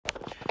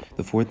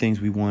four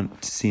things we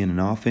want to see in an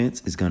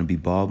offense is going to be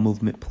ball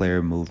movement,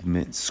 player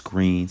movement,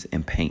 screens,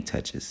 and paint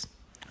touches.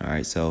 All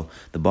right, so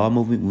the ball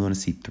movement, we want to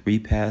see 3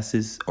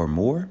 passes or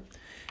more,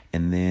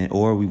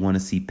 or we want to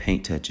see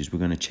paint touches. We're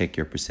going to check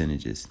your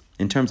percentages.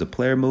 In terms of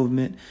player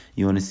movement,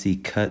 you want to see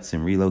cuts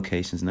and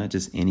relocations, not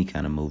just any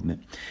kind of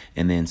movement.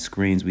 And then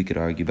screens, we could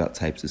argue about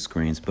types of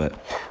screens, but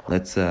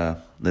let's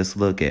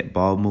look at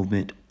ball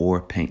movement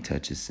or paint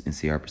touches and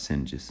see our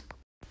percentages.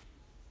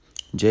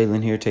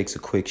 Jalen here takes a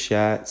quick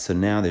shot. So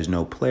now there's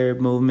no player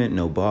movement,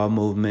 no ball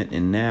movement.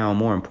 And now,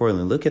 more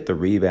importantly, look at the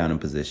rebounding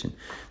position.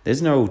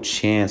 There's no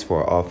chance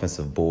for an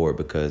offensive board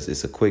because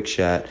it's a quick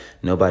shot.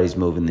 Nobody's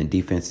moving. The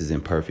defense is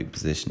in perfect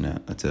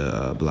position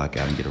to block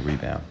out and get a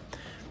rebound.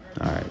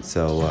 All right,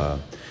 so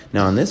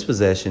now on this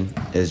possession,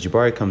 as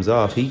Jabari comes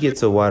off, he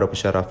gets a wide open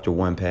shot after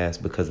one pass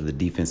because of the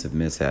defensive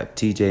mishap.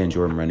 TJ and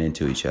Jordan run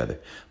into each other.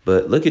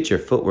 But look at your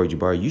footwork,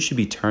 Jabari. You should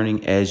be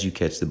turning as you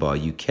catch the ball.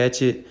 You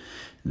catch it,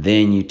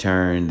 then you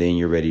turn, then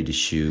you're ready to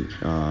shoot.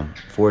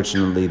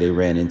 Fortunately, they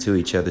ran into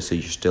each other, so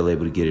you're still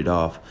able to get it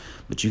off.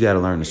 But you got to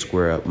learn to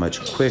square up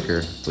much quicker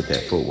with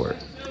that footwork.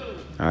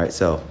 All right,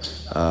 so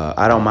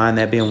I don't mind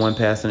that being one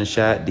pass and a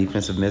shot.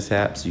 Defensive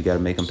mishaps, you got to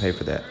make them pay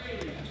for that.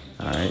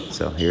 All right,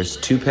 so here's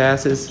 2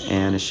 passes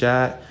and a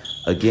shot.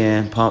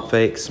 Again, pump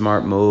fake,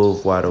 smart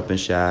move, wide open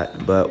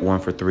shot, but 1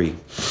 for 3.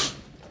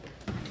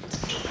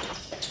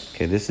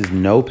 Okay, this is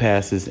no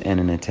passes and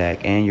an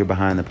attack, and you're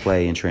behind the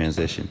play in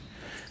transition.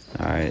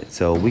 All right,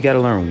 so we got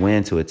to learn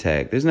when to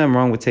attack. There's nothing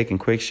wrong with taking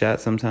quick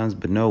shots sometimes,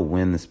 but know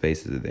when the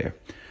spaces are there.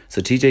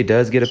 So TJ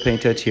does get a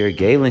paint touch here.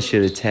 Galen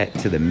should attack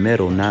to the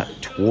middle, not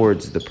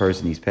towards the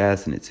person he's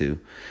passing it to.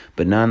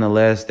 But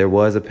nonetheless, there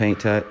was a paint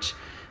touch,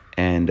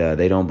 and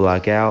they don't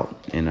block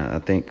out. And I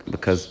think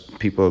because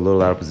people are a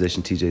little out of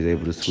position, TJ's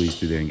able to squeeze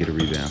through there and get a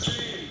rebound.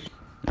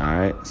 All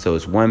right, so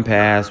it's 1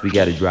 pass. We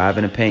got a drive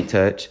and a paint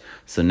touch.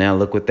 So now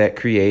look what that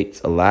creates.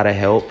 A lot of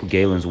help.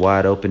 Galen's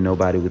wide open,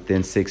 nobody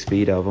within 6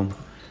 feet of him.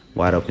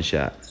 Wide open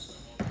shot.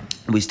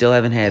 We still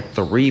haven't had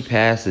 3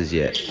 passes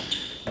yet.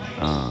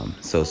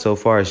 So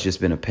far it's just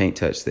been a paint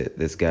touch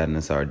that's gotten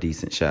us our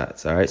decent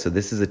shots. All right, so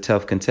this is a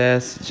tough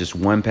contest. It's just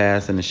 1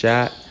 pass and a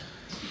shot.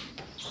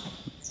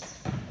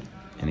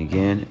 And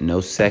again,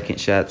 no second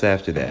shots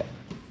after that.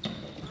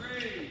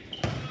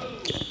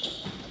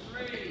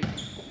 Okay.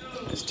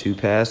 That's 2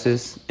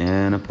 passes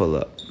and a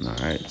pull-up. All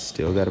right,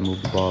 still got to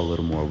move the ball a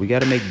little more. We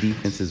got to make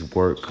defenses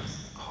work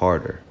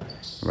harder.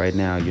 Right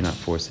now, you're not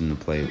forcing them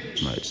to play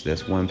much.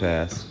 That's 1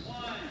 pass.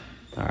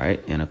 All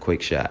right, and a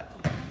quick shot.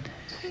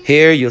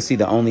 Here, you'll see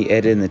the only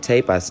edit in the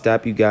tape. I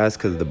stopped you guys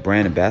because of the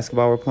brand of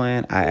basketball we're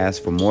playing. I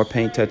asked for more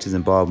paint touches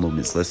and ball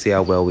movements. Let's see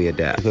how well we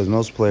adapt. Because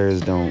most players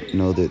don't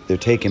know that they're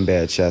taking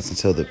bad shots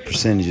until the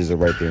percentages are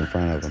right there in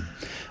front of them.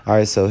 All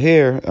right, so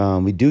here,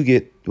 we do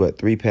get,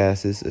 3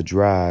 passes, a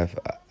drive.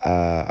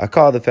 I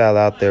called the foul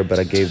out there, but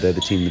I gave the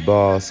other team the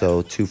ball,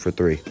 so 2 for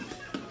 3.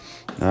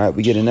 All right,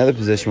 we get another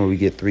position where we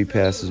get 3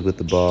 passes with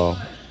the ball.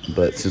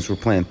 But since we're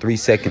playing 3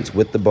 seconds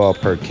with the ball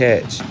per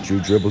catch, Drew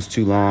dribbles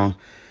too long.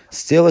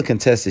 Still a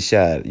contested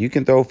shot. You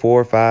can throw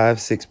 4, 5,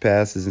 6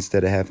 passes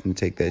instead of having to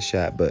take that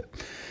shot. But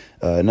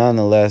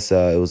nonetheless,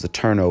 it was a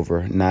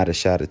turnover, not a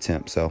shot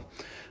attempt. So I'm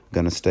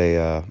going to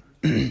stay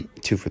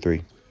 2 for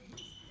 3.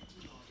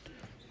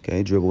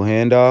 Okay, dribble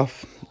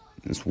handoff.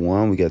 That's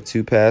 1. We got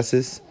 2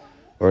 passes.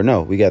 Or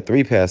no, we got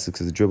 3 passes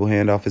because the dribble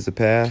handoff is a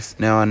pass.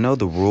 Now, I know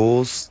the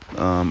rules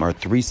are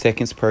 3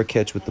 seconds per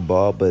catch with the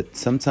ball, but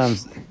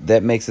sometimes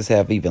that makes us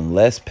have even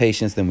less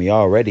patience than we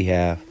already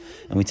have.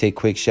 And we take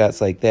quick shots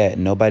like that,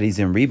 and nobody's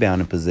in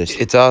rebounding position.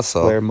 It's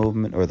also player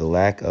movement or the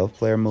lack of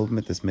player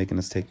movement that's making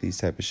us take these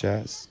type of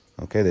shots.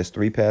 Okay, there's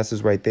 3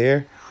 passes right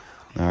there.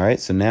 All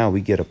right, so now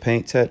we get a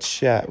paint touch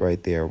shot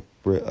right there,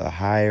 a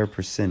higher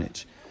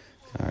percentage.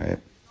 All right.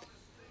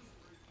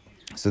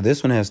 So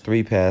this one has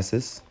 3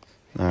 passes.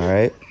 All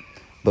right.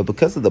 But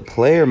because of the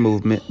player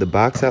movement, the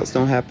box outs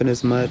don't happen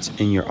as much,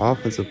 and your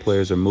offensive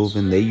players are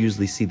moving. They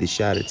usually see the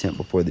shot attempt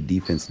before the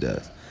defense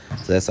does.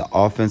 So that's an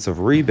offensive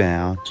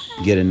rebound.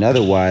 Get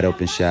another wide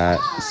open shot,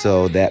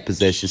 so that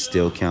possession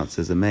still counts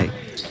as a make.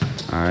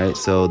 All right,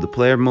 so the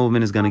player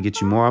movement is going to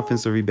get you more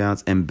offensive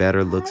rebounds and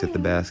better looks at the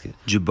basket.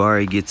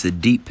 Jabari gets a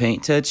deep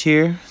paint touch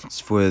here. It's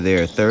for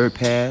their 3rd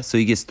pass. So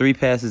he gets 3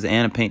 passes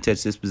and a paint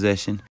touch this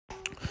possession.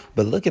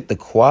 But look at the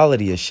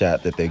quality of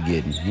shot that they're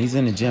getting. He's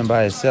in the gym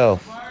by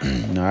himself.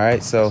 All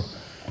right, so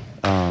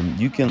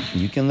you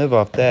can live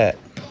off that.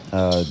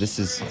 This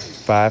is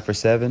 5 for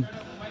 7.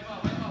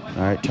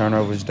 All right,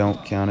 turnovers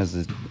don't count as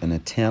an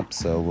attempt,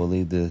 so we'll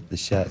leave the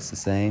shots the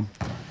same.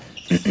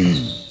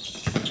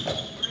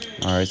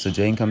 All right, so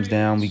Jaden comes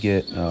down. We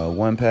get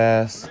 1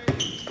 pass.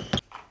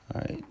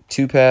 All right,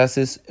 2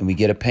 passes, and we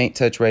get a paint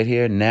touch right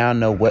here. Now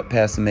know what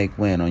pass to make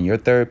when. On your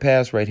 3rd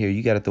pass right here,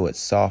 you got to throw it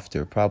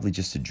softer, probably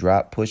just a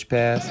drop push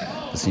pass.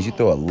 But since you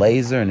throw a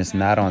laser and it's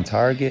not on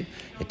target,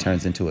 it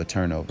turns into a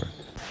turnover.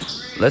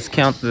 Let's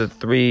count the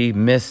 3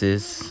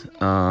 misses.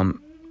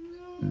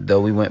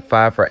 Though we went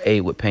 5 for 8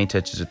 with paint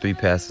touches or 3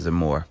 passes or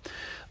more.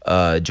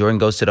 Jordan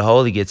goes to the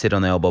hole. He gets hit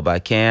on the elbow by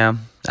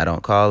Cam. I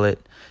don't call it.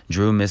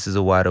 Drew misses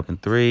a wide open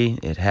three.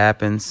 It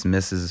happens.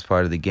 Misses as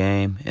part of the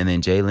game. And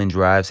then Jalen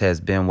drives, has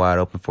Ben wide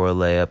open for a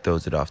layup,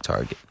 throws it off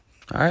target.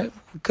 All right.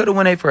 Could have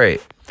went 8 for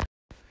 8.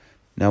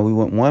 Now we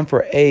went 1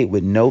 for 8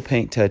 with no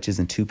paint touches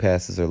and 2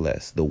 passes or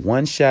less. The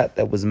one shot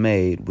that was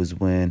made was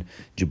when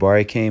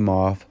Jabari came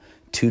off.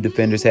 2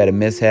 defenders had a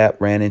mishap,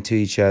 ran into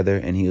each other,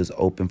 and he was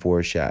open for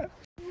a shot.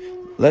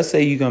 Let's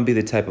say you're going to be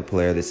the type of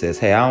player that says,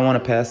 hey, I don't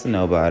want to pass to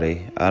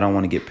nobody. I don't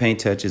want to get paint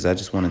touches. I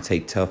just want to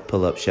take tough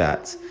pull-up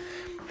shots.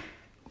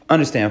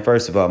 Understand,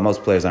 first of all,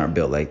 most players aren't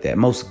built like that.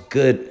 Most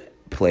good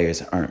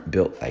players aren't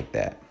built like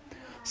that.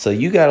 So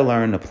you got to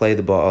learn to play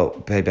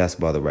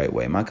basketball the right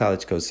way. My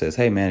college coach says,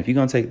 hey, man, if you're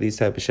going to take these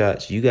type of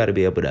shots, you got to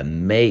be able to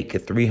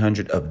make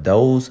 300 of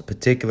those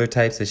particular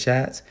types of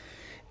shots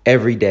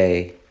every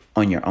day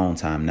on your own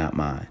time, not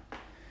mine.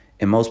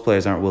 And most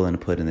players aren't willing to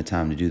put in the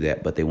time to do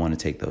that, but they want to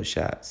take those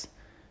shots.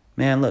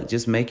 Man, look,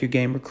 just make your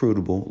game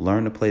recruitable.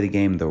 Learn to play the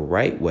game the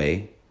right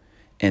way,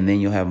 and then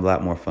you'll have a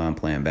lot more fun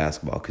playing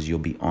basketball because you'll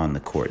be on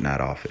the court,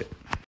 not off it.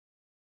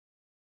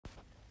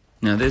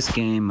 Now this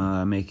game,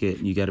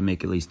 you got to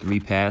make at least 3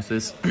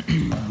 passes.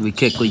 We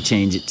quickly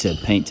change it to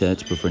paint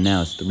touch, but for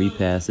now it's 3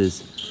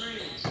 passes.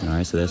 All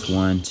right, so that's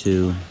 1,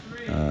 2.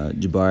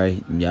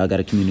 Jabari, y'all got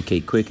to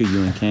communicate quicker.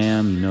 You and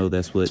Cam, you know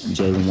that's what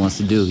Jalen wants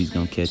to do. He's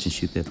going to catch and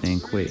shoot that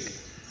thing quick.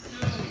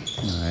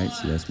 All right,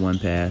 so that's 1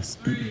 pass.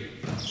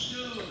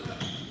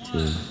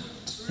 2.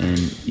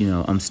 And, you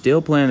know, we're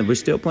still playing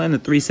the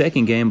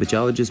 3-second game, but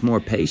y'all are just more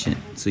patient.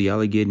 So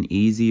y'all are getting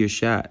easier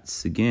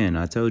shots. Again,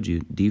 I told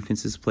you,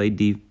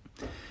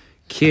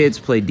 kids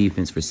play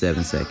defense for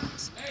 7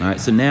 seconds. All right,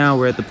 so now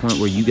we're at the point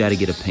where you got to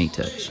get a paint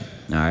touch.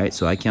 All right,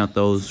 so I count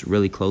those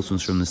really close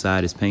ones from the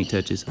side as paint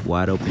touches.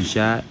 Wide open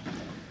shot.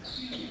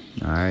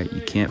 All right,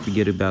 you can't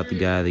forget about the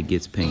guy that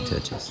gets paint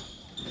touches.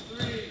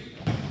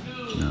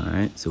 All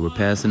right, so we're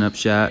passing up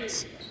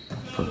shots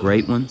for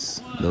great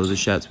ones. Those are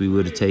shots we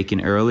would have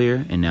taken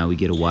earlier, and now we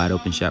get a wide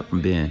open shot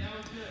from Ben.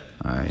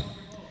 All right,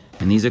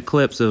 and these are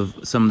clips of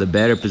some of the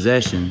better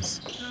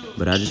possessions,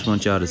 but I just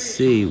want y'all to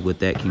see what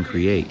that can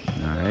create.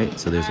 All right,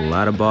 so there's a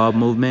lot of ball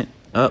movement.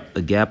 Up,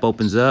 a gap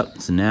opens up,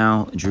 so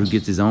now Drew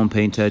gets his own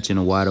paint touch and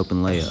a wide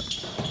open layup.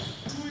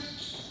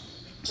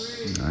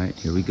 All right,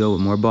 here we go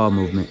with more ball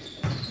movement.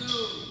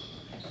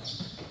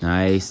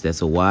 Nice,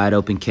 that's a wide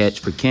open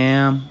catch for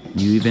Cam.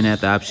 You even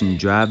have the option to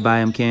drive by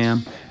him,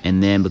 Cam.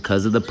 And then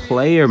because of the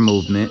player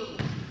movement,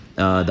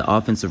 the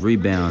offensive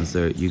rebounds,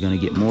 you're going to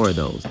get more of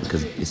those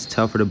because it's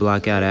tougher to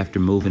block out after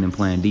moving and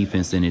playing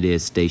defense than it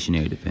is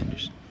stationary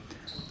defenders.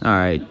 All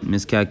right,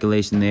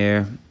 miscalculation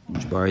there.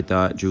 Jabari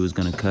thought Drew was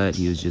going to cut.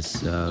 He was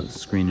just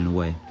screening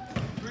away.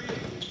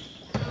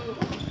 All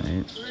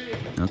right.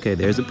 Okay,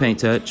 there's a paint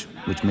touch,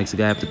 which makes the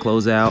guy have to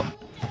close out.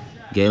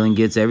 Galen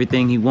gets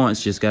everything he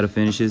wants, just got to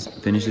finish his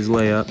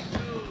layup.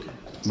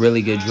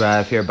 Really good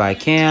drive here by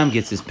Cam,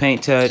 gets his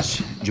paint touch.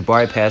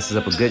 Jabari passes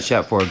up a good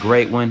shot for a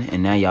great one,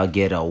 and now y'all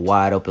get a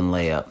wide open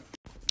layup.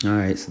 All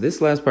right, so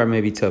this last part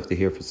may be tough to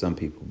hear for some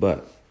people,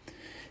 but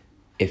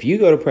if you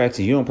go to practice,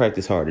 you don't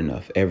practice hard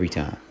enough every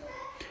time.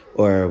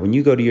 Or when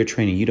you go to your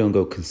training, you don't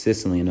go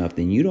consistently enough,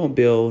 then you don't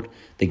build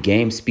the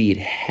game speed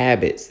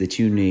habits that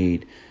you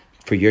need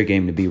for your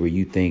game to be where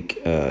you think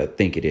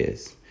it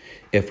is.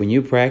 If when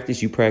you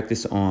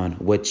practice on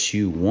what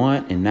you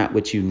want and not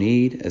what you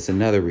need, that's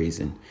another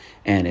reason.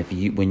 And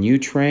when you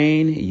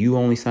train, you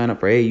only sign up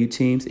for AAU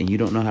teams and you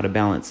don't know how to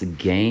balance a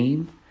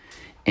game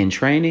and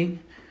training,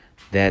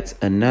 that's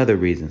another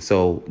reason.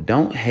 So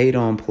don't hate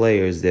on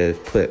players that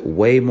have put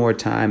way more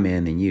time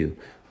in than you.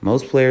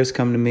 Most players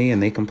come to me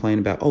and they complain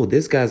about, oh,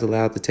 this guy's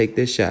allowed to take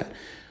this shot.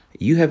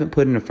 You haven't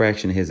put in a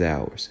fraction of his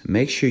hours.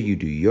 Make sure you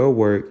do your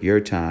work, your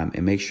time,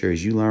 and make sure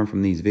as you learn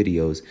from these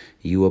videos,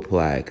 you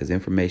apply it because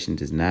information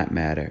does not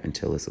matter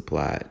until it's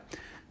applied.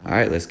 All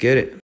right, let's get it.